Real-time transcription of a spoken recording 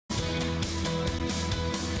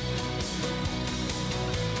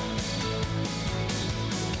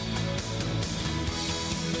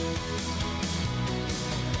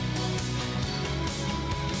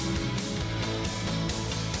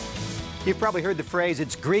You've probably heard the phrase,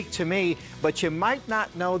 it's Greek to me, but you might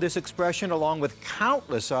not know this expression along with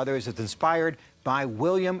countless others that's inspired by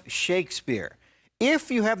William Shakespeare. If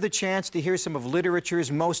you have the chance to hear some of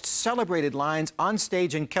literature's most celebrated lines on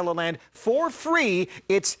stage in KELOLAND for free,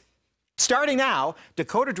 it's starting now.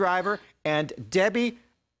 Dakota Driver and Debbie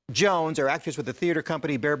Jones are actors with the theater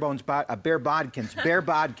company Bodkins.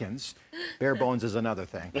 Bare Bones is another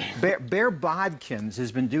thing. Bodkins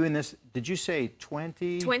has been doing this, did you say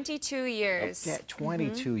 20? 22 years. Yeah,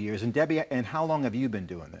 22 years. And Debbie, and how long have you been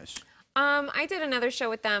doing this? I did another show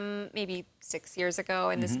with them maybe 6 years ago,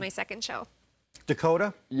 and this is my second show.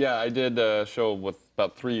 Dakota? Yeah, I did a show with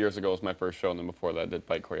about 3 years ago was my first show, and then before that I did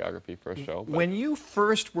fight choreography for a show. But When you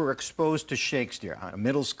first were exposed to Shakespeare,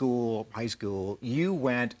 middle school, high school, you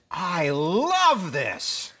went, I love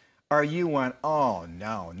this! Or you went, oh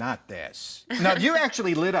no, not this. No, you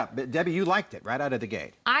actually lit up. Debbie, you liked it right out of the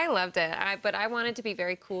gate. I loved it, but I wanted to be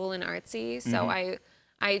very cool and artsy, so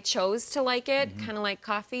I chose to like it, kind of like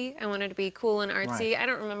coffee. I wanted to be cool and artsy. Right. I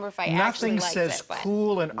don't remember if I Nothing actually liked says it, but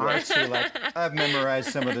cool and artsy like I've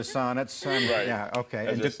memorized some of the sonnets. Right. Yeah, okay.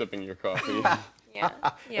 as you're sipping your coffee. yeah.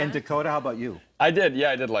 And Dakota, how about you? I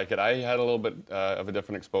did like it. I had a little bit of a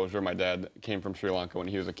different exposure. My dad came from Sri Lanka when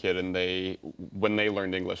he was a kid, and when they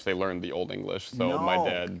learned English, they learned the Old English. So my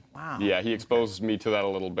dad, yeah, he exposed me to that a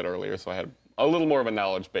little bit earlier, so I had a little more of a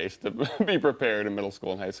knowledge base to be prepared in middle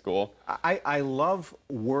school and high school. I love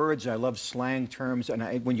words, I love slang terms,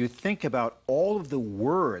 and when you think about all of the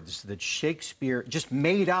words that Shakespeare just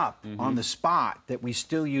made up on the spot that we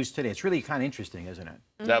still use today, it's really kind of interesting, isn't it?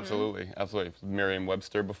 Absolutely, absolutely.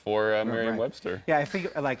 Merriam-Webster before Merriam-Webster. Yeah, I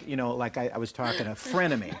think, like, you know, like I was talking, a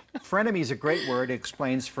frenemy. Frenemy is a great word. It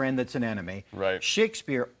explains friend that's an enemy. Right.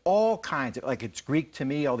 Shakespeare, all kinds of, like, it's Greek to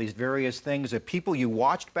me, all these various things that people you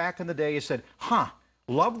watched back in the day, you said, huh,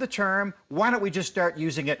 love the term, why don't we just start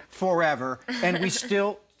using it forever, and we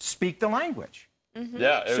still speak the language.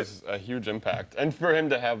 Yeah, it was a huge impact. And for him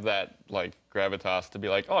to have that, like, gravitas to be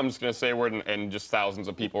like, oh, I'm just going to say a word, and just thousands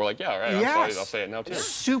of people were like, yeah, all right, I'll say it now, too.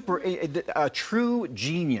 Super, a true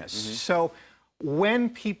genius. So when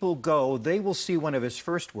people go, they will see one of his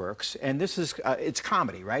first works, and this is, it's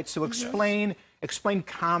comedy, right? So explain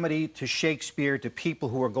comedy to Shakespeare, to people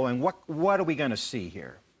who are going, what are we going to see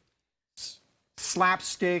here?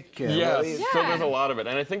 Slapstick? Yes, so there's a lot of it.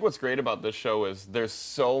 And I think what's great about this show is there's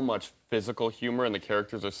so much physical humor, and the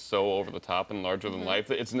characters are so over the top and larger than life.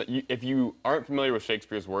 If you aren't familiar with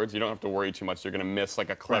Shakespeare's words, you don't have to worry too much. You're going to miss like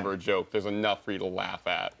a clever joke. There's enough for you to laugh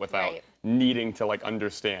at without needing to like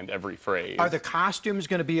understand every phrase. Are the costumes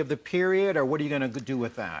going to be of the period, or what are you going to do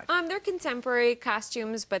with that? They're contemporary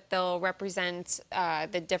costumes, but they'll represent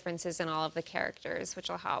the differences in all of the characters, which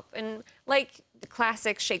will help. And like the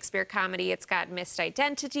classic Shakespeare comedy, it's got missed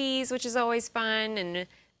identities, which is always fun, and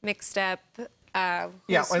mixed up. And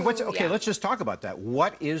let's just talk about that.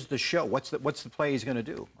 What is the show? What's the play he's going to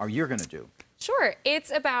do, or you're going to do? Sure. It's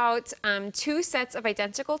about two sets of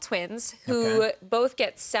identical twins who both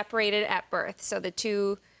get separated at birth. So the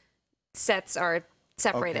two sets are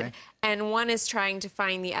separated. And one is trying to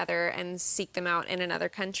find the other and seek them out in another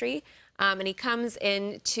country. And he comes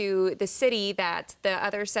into the city that the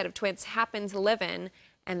other set of twins happen to live in.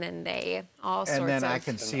 And then they all sorts of... And then I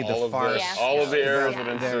can see the farce. All of the errors that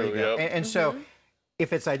ensue, yep. And so,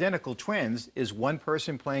 if it's identical twins, is one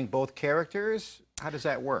person playing both characters? How does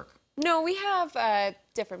that work? No, we have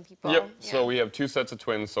different people. Yep, so we have two sets of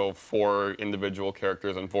twins, so 4 individual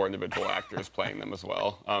characters and 4 individual actors playing them as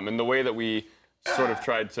well. And the way that we sort of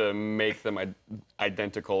tried to make them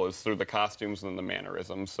identical is through the costumes and the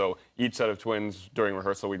mannerisms. So each set of twins, during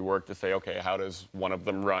rehearsal, we'd work to say, okay, how does one of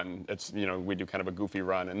them run? It's, you know, we do kind of a goofy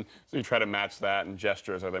run, and so you try to match that. And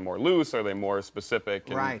gestures, are they more loose? Are they more specific?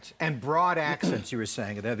 Right, and broad accents, you were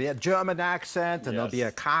saying. There'll be a German accent, and there'll be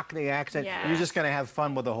a Cockney accent. You're just going to have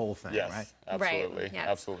fun with the whole thing, right? Absolutely,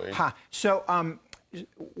 absolutely. So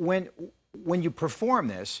when you perform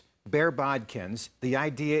this, Bodkins, the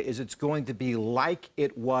idea is it's going to be like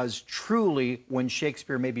it was truly when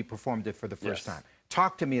Shakespeare maybe performed it for the first time.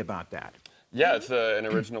 Talk to me about that. Yeah, it's an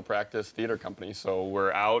original practice theater company. So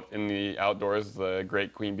we're out in the outdoors, the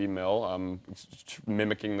Great Queen Bee Mill,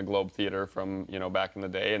 mimicking the Globe Theater from back in the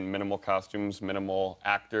day, and minimal costumes, minimal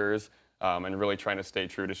actors, and really trying to stay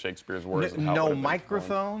true to Shakespeare's words. No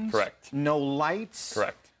microphones. Correct. No lights.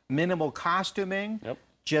 Correct. Minimal costuming. Yep.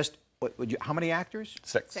 Just how many actors?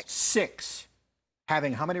 6. 6.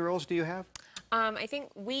 Having how many roles do you have? I think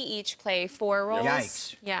we each play 4 roles.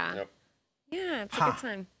 Yikes. Yeah. Yep. Yeah, it's a good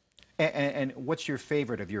time. And what's your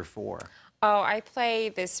favorite of your 4? Oh, I play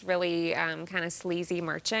this really kind of sleazy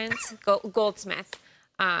merchant, Goldsmith.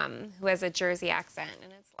 who has a Jersey accent,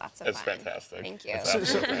 and it's lots of It's fun. fantastic. Thank you. It's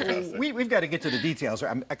absolutely fantastic. We've got to get to the details.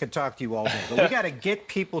 I could talk to you all day, but we got to get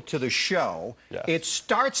people to the show. Yes. It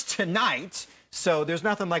starts tonight, so there's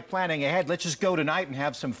nothing like planning ahead. Let's just go tonight and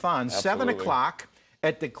have some fun. Absolutely. 7 o'clock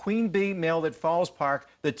at the Queen Bee Mill at Falls Park.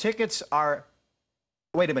 The tickets are...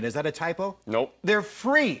 Wait a minute, is that a typo? Nope. They're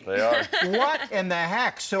free. They are. What in the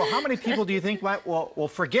heck? So how many people do you think might... Well,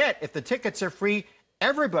 forget, if the tickets are free,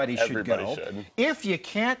 everybody should go. Everybody should. If you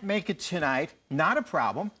can't make it tonight, not a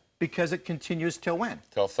problem, because it continues till when?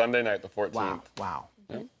 Till Sunday night, the 14th. Wow, wow,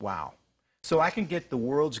 wow. So I can get the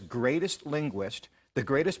world's greatest linguist, the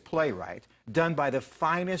greatest playwright, done by the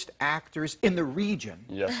finest actors in the region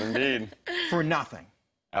Yes, indeed. for nothing.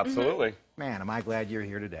 Absolutely. Man, am I glad you're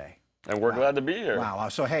here today. And we're glad to be here. Wow.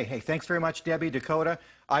 So, hey, thanks very much, Debbie, Dakota.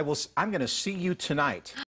 I'm going to see you tonight.